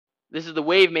This is the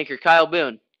Wave Maker, Kyle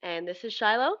Boone. And this is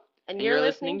Shiloh, And you're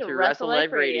listening to Wrestle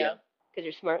Life Radio. Because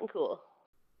you're smart and cool.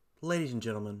 Ladies and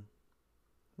gentlemen,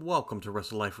 welcome to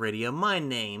Wrestle Life Radio. My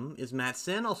name is Matt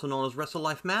Sin, also known as Wrestle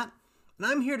Life Matt, and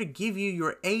I'm here to give you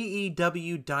your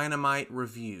AEW Dynamite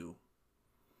review.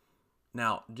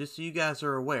 Now, just so you guys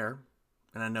are aware,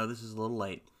 and I know this is a little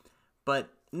late, but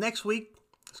next week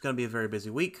it's going to be a very busy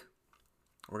week.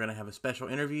 We're going to have a special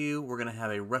interview. We're going to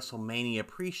have a WrestleMania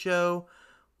pre-show.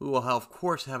 We will, of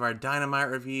course, have our Dynamite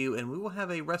review, and we will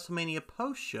have a WrestleMania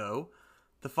post-show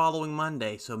the following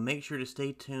Monday, so make sure to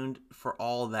stay tuned for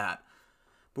all that.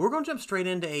 But we're going to jump straight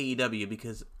into AEW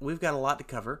because we've got a lot to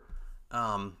cover.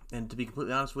 And to be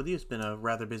completely honest with you, it's been a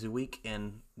rather busy week,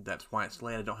 and that's why it's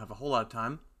late. I don't have a whole lot of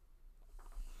time.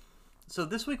 So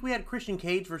this week we had Christian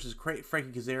Cage versus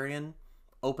Frankie Kazarian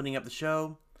opening up the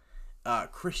show.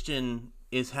 Christian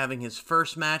is having his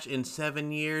first match in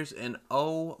 7 years, and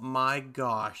oh my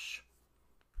gosh,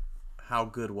 how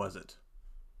good was it?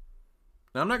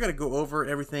 Now, I'm not going to go over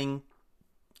everything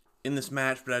in this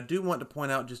match, but I do want to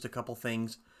point out just a couple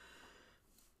things.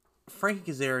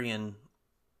 Frankie Kazarian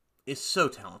is so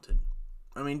talented.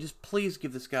 I mean, just please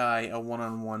give this guy a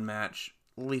one-on-one match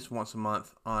at least once a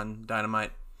month on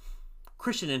Dynamite.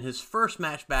 Christian, in his first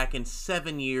match back in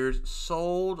 7 years,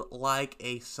 sold like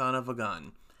a son of a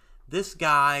gun. This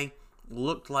guy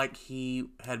looked like he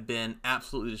had been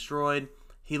absolutely destroyed.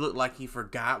 He looked like he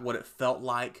forgot what it felt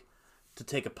like to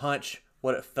take a punch,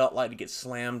 what it felt like to get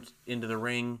slammed into the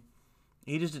ring.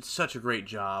 He just did such a great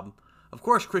job. Of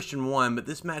course, Christian won, but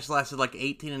this match lasted like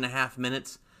 18 and a half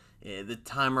minutes. The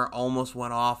timer almost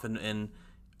went off, and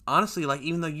honestly, like,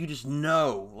 even though you just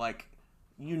know, like,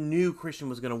 you knew Christian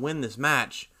was going to win this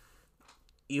match,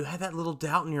 you had that little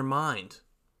doubt in your mind.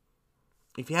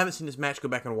 If you haven't seen this match, go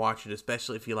back and watch it,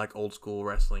 especially if you like old school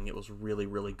wrestling. It was really,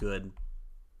 really good.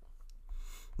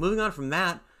 Moving on from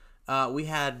that, we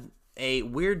had a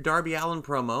weird Darby Allin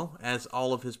promo, as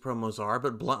all of his promos are,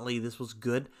 but bluntly, this was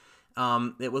good.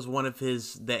 It was one of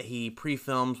his that he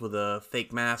pre-films with a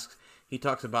fake mask. He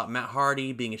talks about Matt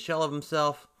Hardy being a shell of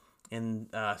himself, and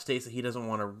states that he doesn't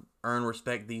want to earn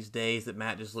respect these days, that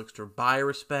Matt just looks to buy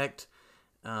respect.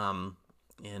 And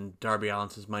Darby Allin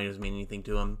says money doesn't mean anything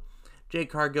to him. Jade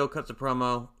Cargill cuts a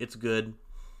promo. It's good.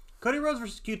 Cody Rhodes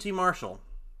versus QT Marshall.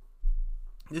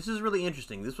 This is really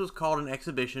interesting. This was called an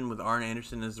exhibition with Arn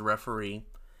Anderson as the referee.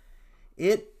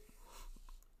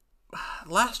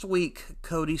 Last week,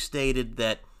 Cody stated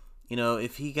that, you know,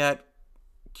 if he got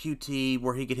QT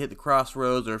where he could hit the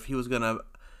crossroads, or if he was going to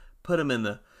put him in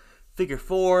the figure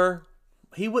four,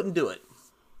 he wouldn't do it.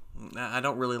 I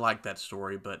don't really like that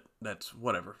story, but that's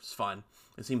whatever. It's fine.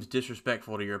 It seems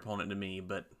disrespectful to your opponent to me,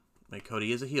 but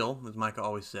Cody is a heel, as Micah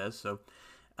always says. So,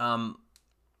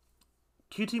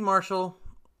 QT Marshall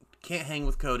can't hang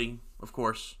with Cody, of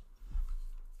course.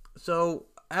 So,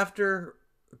 after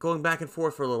going back and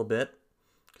forth for a little bit,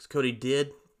 because Cody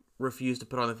did refuse to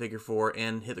put on the figure four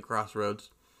and hit the crossroads,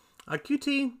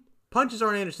 QT punches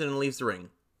Arn Anderson and leaves the ring.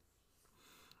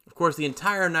 Of course, the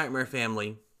entire Nightmare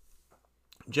family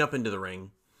jump into the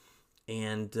ring,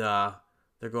 and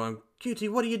they're going, QT,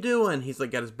 what are you doing? He's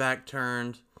like got his back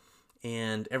turned,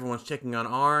 and everyone's checking on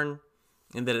Arn.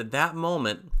 And then at that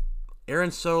moment,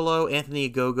 Aaron Solo, Anthony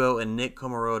Ogogo, and Nick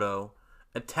Comoroto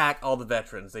attack all the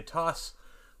veterans. They toss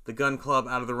the Gun Club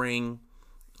out of the ring.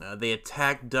 They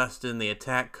attack Dustin. They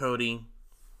attack Cody.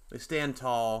 They stand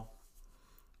tall.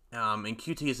 And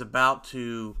QT is about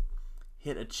to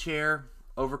hit a chair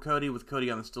over Cody with Cody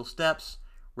on the steel steps.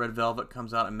 Red Velvet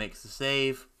comes out and makes the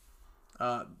save.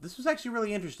 This was actually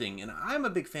really interesting, and I'm a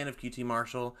big fan of QT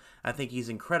Marshall. I think he's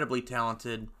incredibly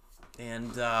talented,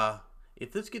 and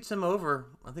if this gets him over,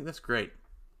 I think that's great.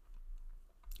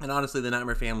 And honestly, the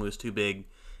Nightmare family was too big,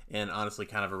 and honestly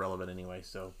kind of irrelevant anyway,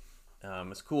 so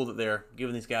it's cool that they're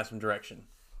giving these guys some direction.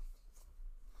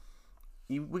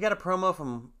 We got a promo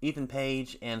from Ethan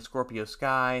Page and Scorpio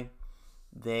Sky.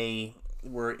 They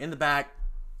were in the back,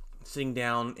 sitting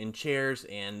down in chairs,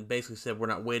 and basically said, we're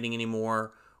not waiting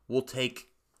anymore. We'll take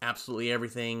absolutely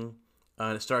everything.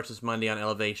 And it starts this Monday on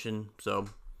Elevation. So,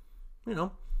 you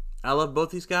know, I love both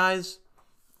these guys.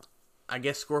 I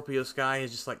guess Scorpio Sky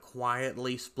is just like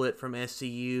quietly split from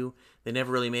SCU. They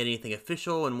never really made anything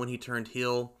official. And when he turned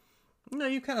heel, you know,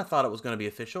 you kind of thought it was going to be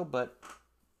official, but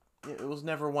it was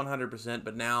never 100%.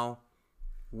 But now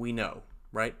we know,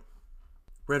 right?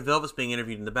 Red Velvet's being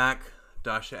interviewed in the back.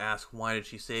 Dasha asked, why did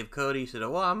she save Cody? He said, oh,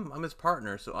 well, I'm his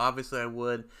partner, so obviously I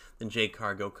would. Then Jade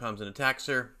Cargill comes and attacks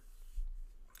her.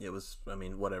 It was, I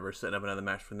mean, whatever, setting up another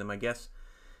match for them, I guess.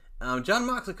 Jon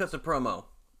Moxley cuts a promo,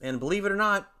 and believe it or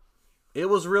not, it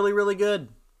was really, really good.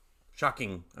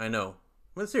 Shocking, I know.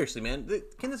 Well, seriously, man,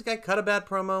 can this guy cut a bad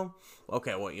promo?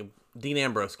 Okay, well, Dean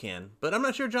Ambrose can, but I'm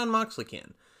not sure Jon Moxley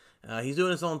can. He's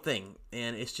doing his own thing,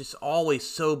 and it's just always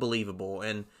so believable.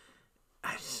 And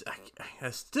I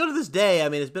still to this day, I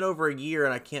mean, it's been over a year,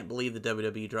 and I can't believe the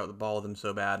WWE dropped the ball with him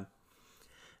so bad.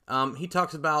 He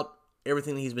talks about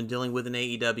everything that he's been dealing with in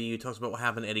AEW. He talks about what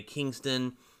happened to Eddie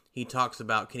Kingston. He talks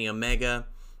about Kenny Omega.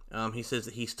 He says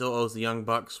that he still owes the Young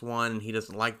Bucks one, and he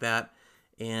doesn't like that.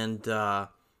 And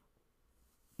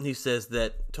he says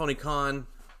that Tony Khan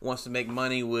wants to make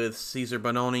money with Cesar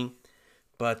Bononi,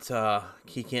 but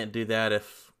he can't do that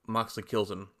if Moxley kills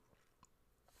him.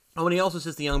 Oh, and he also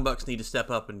says the Young Bucks need to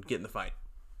step up and get in the fight.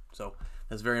 So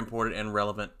that's very important and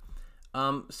relevant.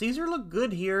 Cesar looked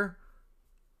good here.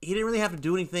 He didn't really have to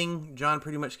do anything. John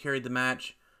pretty much carried the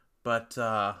match, but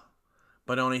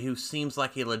Bononi, who seems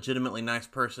like a legitimately nice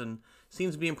person,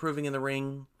 seems to be improving in the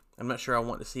ring. I'm not sure I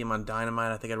want to see him on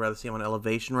Dynamite. I think I'd rather see him on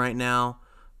Elevation right now.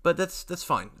 But that's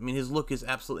fine. I mean, his look is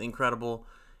absolutely incredible.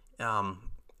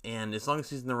 And as long as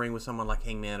he's in the ring with someone like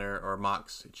Hangman or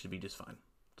Mox, it should be just fine.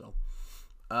 So,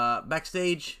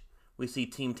 backstage, we see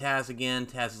Team Taz again.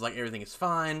 Taz is like, everything is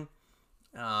fine.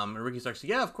 And Ricky Starks says,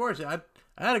 yeah, of course. I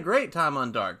had a great time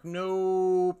on Dark.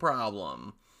 No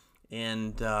problem.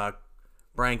 And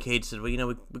Brian Cage said,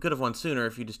 well, we could have won sooner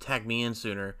if you just tagged me in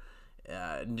sooner.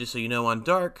 And just so you know, on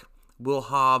Dark, Will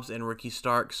Hobbs and Ricky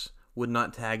Starks would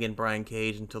not tag in Brian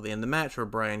Cage until the end of the match, where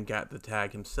Brian got the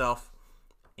tag himself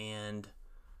and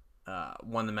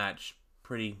won the match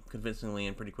pretty convincingly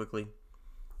and pretty quickly.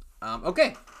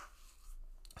 Okay,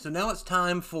 so now it's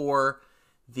time for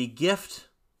the gift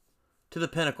to the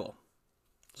Pinnacle.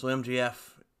 So MJF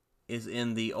is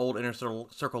in the old Inner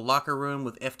Circle locker room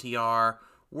with FTR,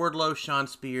 Wardlow, Shawn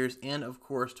Spears, and of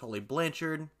course Tully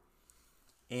Blanchard.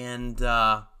 And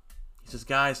he says,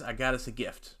 guys, I got us a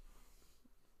gift.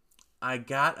 I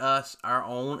got us our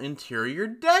own interior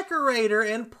decorator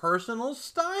and personal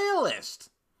stylist.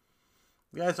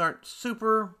 You guys aren't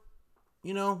super,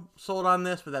 sold on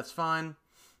this, but that's fine.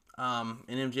 And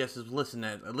MJF says, listen,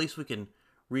 at least we can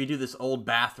redo this old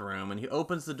bathroom. And he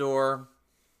opens the door,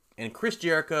 and Chris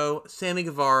Jericho, Sammy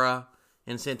Guevara,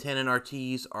 and Santana and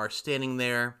Ortiz are standing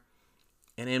there.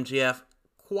 And MJF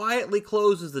quietly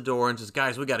closes the door and says,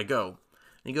 guys, we got to go. And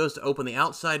he goes to open the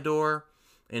outside door,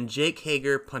 and Jake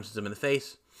Hager punches him in the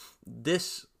face.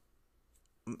 This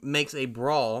makes a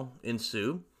brawl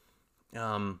ensue.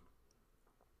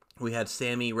 We had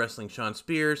Sammy wrestling Shawn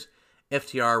Spears,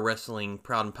 FTR wrestling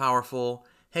Proud and Powerful,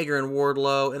 Hager and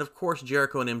Wardlow, and of course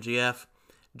Jericho and MJF.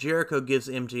 Jericho gives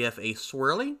MJF a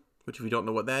swirly, which if you don't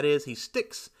know what that is, he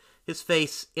sticks his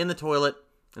face in the toilet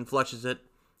and flushes it.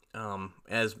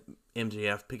 As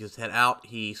MJF picks his head out,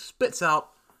 he spits out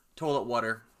toilet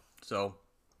water. So,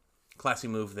 classy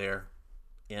move there,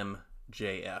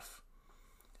 MJF.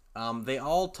 They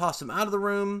all toss him out of the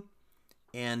room,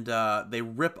 and they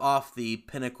rip off the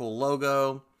Pinnacle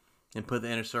logo and put the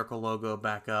Inner Circle logo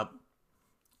back up.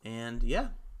 And yeah,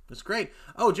 it's great.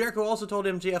 Oh, Jericho also told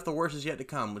MJF the worst is yet to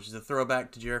come, which is a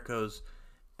throwback to Jericho's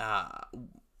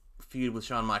feud with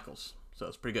Shawn Michaels. So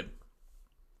it's pretty good.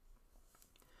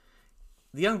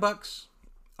 The Young Bucks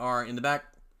are in the back,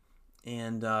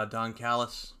 and Don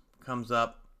Callis comes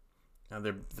up.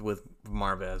 They're with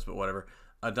Marvez, but whatever.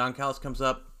 Don Callis comes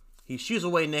up. He shoos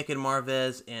away Nick and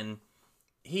Marvez, and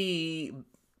he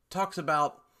talks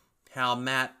about how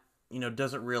Matt,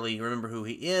 doesn't really remember who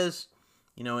he is,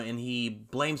 and he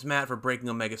blames Matt for breaking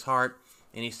Omega's heart.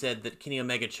 And he said that Kenny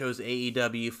Omega chose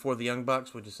AEW for the Young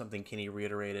Bucks, which is something Kenny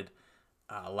reiterated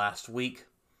last week.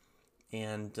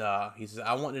 And he says,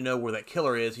 I want to know where that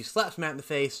killer is. He slaps Matt in the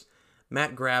face.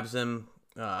 Matt grabs him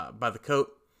by the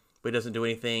coat, but he doesn't do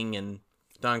anything. And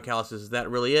Don Callis says, is that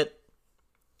really it?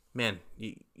 Man,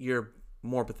 you're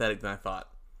more pathetic than I thought.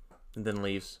 And then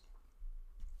leaves.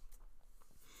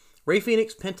 Rey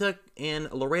Fenix, Penta,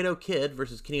 and Laredo Kid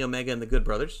versus Kenny Omega and the Good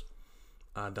Brothers.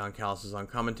 Don Callis is on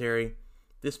commentary.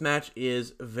 This match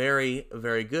is very,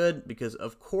 very good because,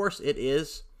 of course, it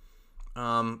is.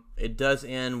 It does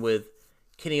end with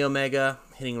Kenny Omega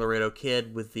hitting Laredo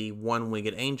Kid with the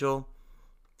one-winged angel.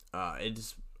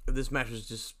 This match is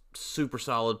just super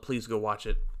solid. Please go watch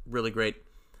it. Really great.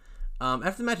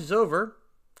 After the match is over,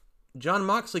 Jon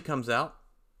Moxley comes out,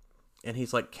 and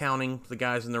he's like counting the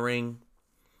guys in the ring.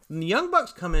 And the Young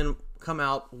Bucks come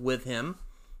out with him,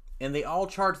 and they all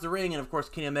charge the ring. And of course,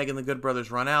 Kenny Omega and the Good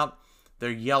Brothers run out. They're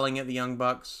yelling at the Young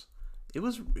Bucks. It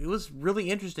was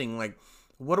really interesting. Like,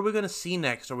 what are we going to see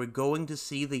next? Are we going to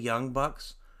see the Young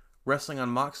Bucks wrestling on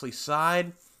Moxley's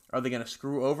side? Are they going to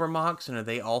screw over Mox, and are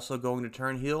they also going to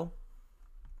turn heel?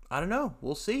 I don't know.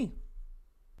 We'll see.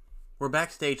 We're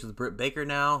backstage with Britt Baker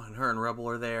now, and her and Rebel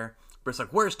are there. Britt's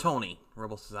like, "Where's Tony?"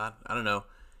 Rebel says, I don't know.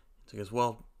 So he goes,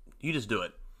 "Well, you just do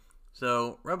it."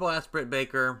 So Rebel asks Britt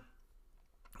Baker,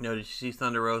 did she see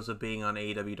Thunder Rosa being on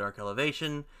AEW Dark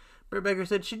Elevation? Britt Baker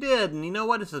said she did, and you know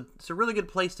what? It's a really good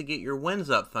place to get your wins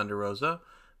up, Thunder Rosa,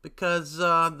 because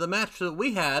the match that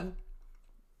we had,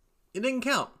 it didn't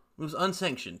count. It was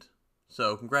unsanctioned.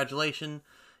 So congratulations.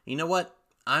 You know what?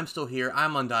 I'm still here.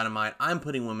 I'm on Dynamite. I'm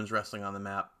putting women's wrestling on the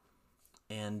map.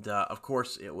 And, of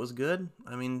course, it was good.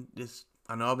 I mean,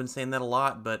 I know I've been saying that a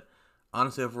lot, but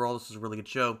honestly, overall, this was a really good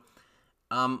show.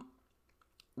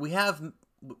 We have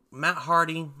Matt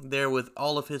Hardy there with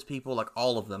all of his people, like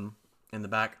all of them, in the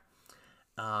back.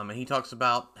 And he talks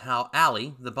about how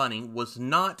Allie, the bunny, was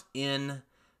not in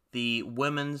the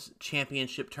women's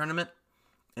championship tournament.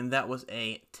 And that was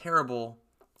a terrible,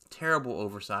 terrible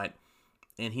oversight.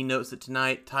 And he notes that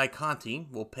tonight, Ty Conti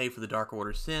will pay for the Dark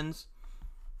Order's sins.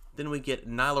 Then we get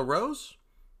Nyla Rose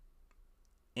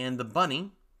and the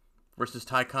Bunny versus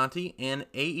Ty Conti and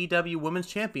AEW Women's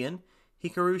Champion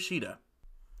Hikaru Shida.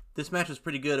 This match was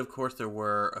pretty good. Of course, there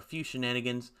were a few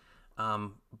shenanigans,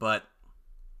 but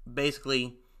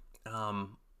basically,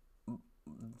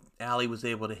 Allie was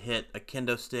able to hit a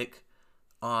kendo stick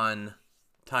on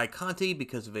Ty Conti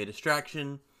because of a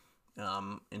distraction,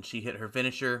 and she hit her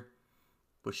finisher,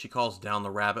 which she calls Down the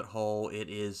Rabbit Hole. It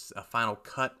is a final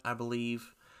cut, I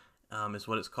believe, is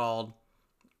what it's called.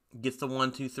 Gets the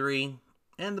 1, 2, 3,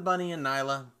 and the Bunny and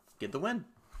Nyla get the win.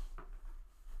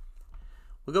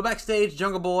 We go backstage.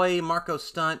 Jungle Boy, Marco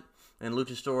Stunt, and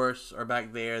Luchasaurus are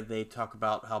back there. They talk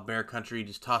about how Bear Country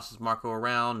just tosses Marco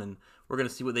around, and we're going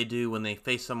to see what they do when they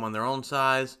face someone their own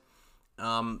size.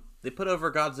 They put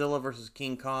over Godzilla versus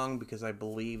King Kong because I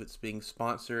believe it's being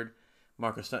sponsored.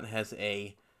 Marco Stunt has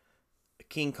a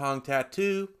King Kong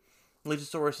tattoo.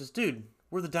 Luchasaurus says, "Dude,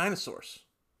 we're the dinosaurs."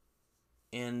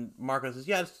 And Marco says,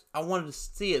 "Yeah, I wanted to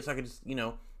see it so I could just,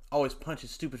 always punch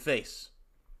his stupid face."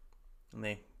 And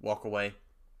they walk away.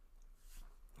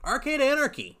 Arcade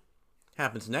Anarchy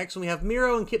happens next, and we have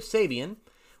Miro and Kip Sabian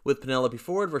with Penelope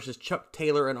Ford versus Chuck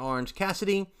Taylor and Orange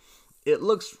Cassidy. It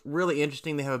looks really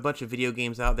interesting. They have a bunch of video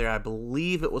games out there. I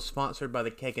believe it was sponsored by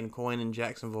the Cake and Coin in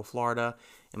Jacksonville, Florida.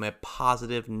 Am I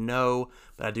positive? No,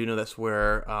 but I do know that's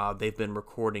where they've been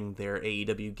recording their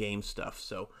AEW game stuff.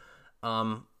 So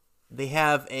they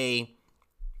have a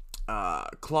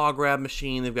claw grab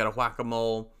machine. They've got a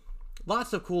whack-a-mole.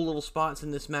 Lots of cool little spots in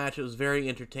this match. It was very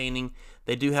entertaining.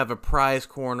 They do have a prize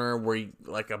corner where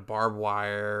like a barbed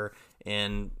wire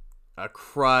and a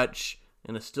crutch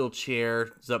and a steel chair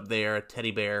is up there, a teddy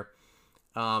bear,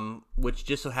 which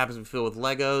just so happens to be filled with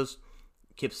Legos.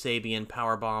 Kip Sabian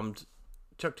powerbombed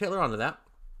Chuck Taylor onto that.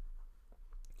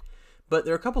 But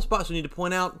there are a couple spots we need to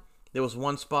point out. There was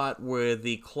one spot where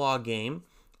the claw game,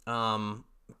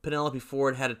 Penelope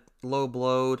Ford had a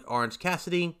low-blowed Orange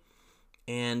Cassidy.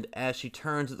 And as she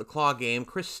turns at the claw game,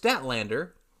 Chris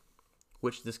Statlander,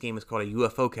 which this game is called a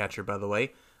UFO catcher, by the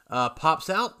way, pops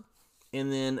out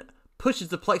and then pushes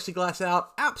the plexiglass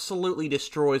out, absolutely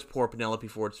destroys poor Penelope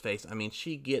Ford's face. I mean,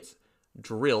 she gets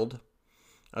drilled.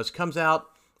 She comes out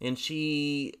and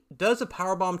she does a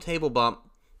powerbomb table bump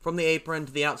from the apron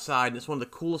to the outside. And it's one of the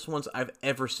coolest ones I've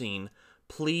ever seen.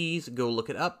 Please go look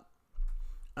it up.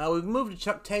 We've moved to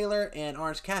Chuck Taylor and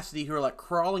Orange Cassidy, who are like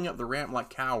crawling up the ramp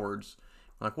like cowards.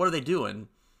 Like, what are they doing?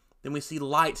 Then we see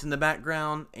lights in the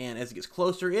background, and as it gets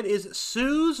closer, it is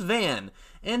Sue's van.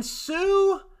 And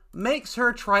Sue makes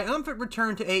her triumphant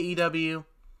return to AEW,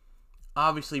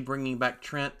 obviously bringing back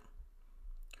Trent,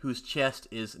 whose chest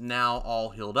is now all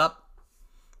healed up.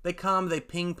 They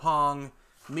ping-pong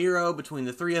Miro between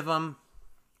the three of them.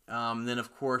 Then,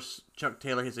 of course, Chuck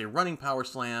Taylor hits a running power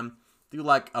slam through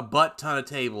like a butt ton of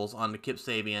tables onto Kip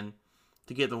Sabian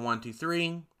to get the 1, 2,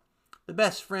 3. The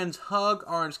best friends hug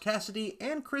Orange Cassidy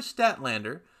and Chris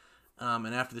Statlander.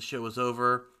 And after the show was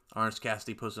over, Orange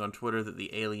Cassidy posted on Twitter that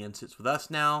the alien sits with us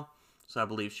now. So I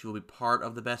believe she will be part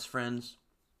of the best friends.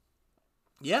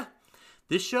 Yeah,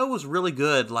 this show was really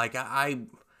good. Like,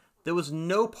 there was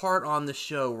no part on the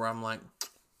show where I'm like,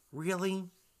 really?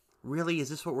 Really? Is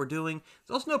this what we're doing?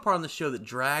 There's also no part on the show that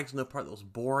drags, no part that was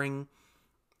boring.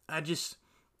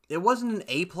 It wasn't an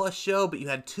A-plus show, but you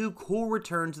had two cool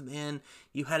returns at the end.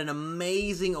 You had an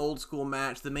amazing old-school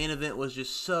match. The main event was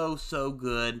just so, so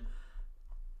good.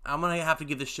 I'm going to have to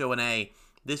give this show an A.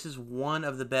 This is one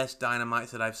of the best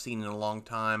Dynamites that I've seen in a long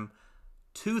time.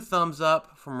 2 thumbs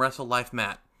up from Wrestle Life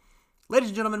Matt. Ladies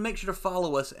and gentlemen, make sure to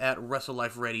follow us at Wrestle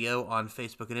Life Radio on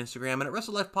Facebook and Instagram, and at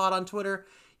Wrestle Life Pod on Twitter.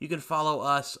 You can follow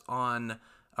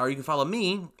you can follow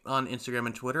me on Instagram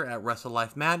and Twitter at Wrestle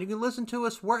Life Matt. You can listen to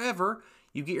us wherever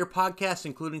you get your podcasts,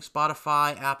 including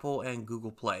Spotify, Apple, and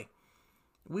Google Play.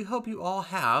 We hope you all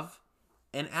have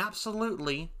an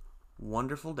absolutely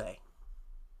wonderful day.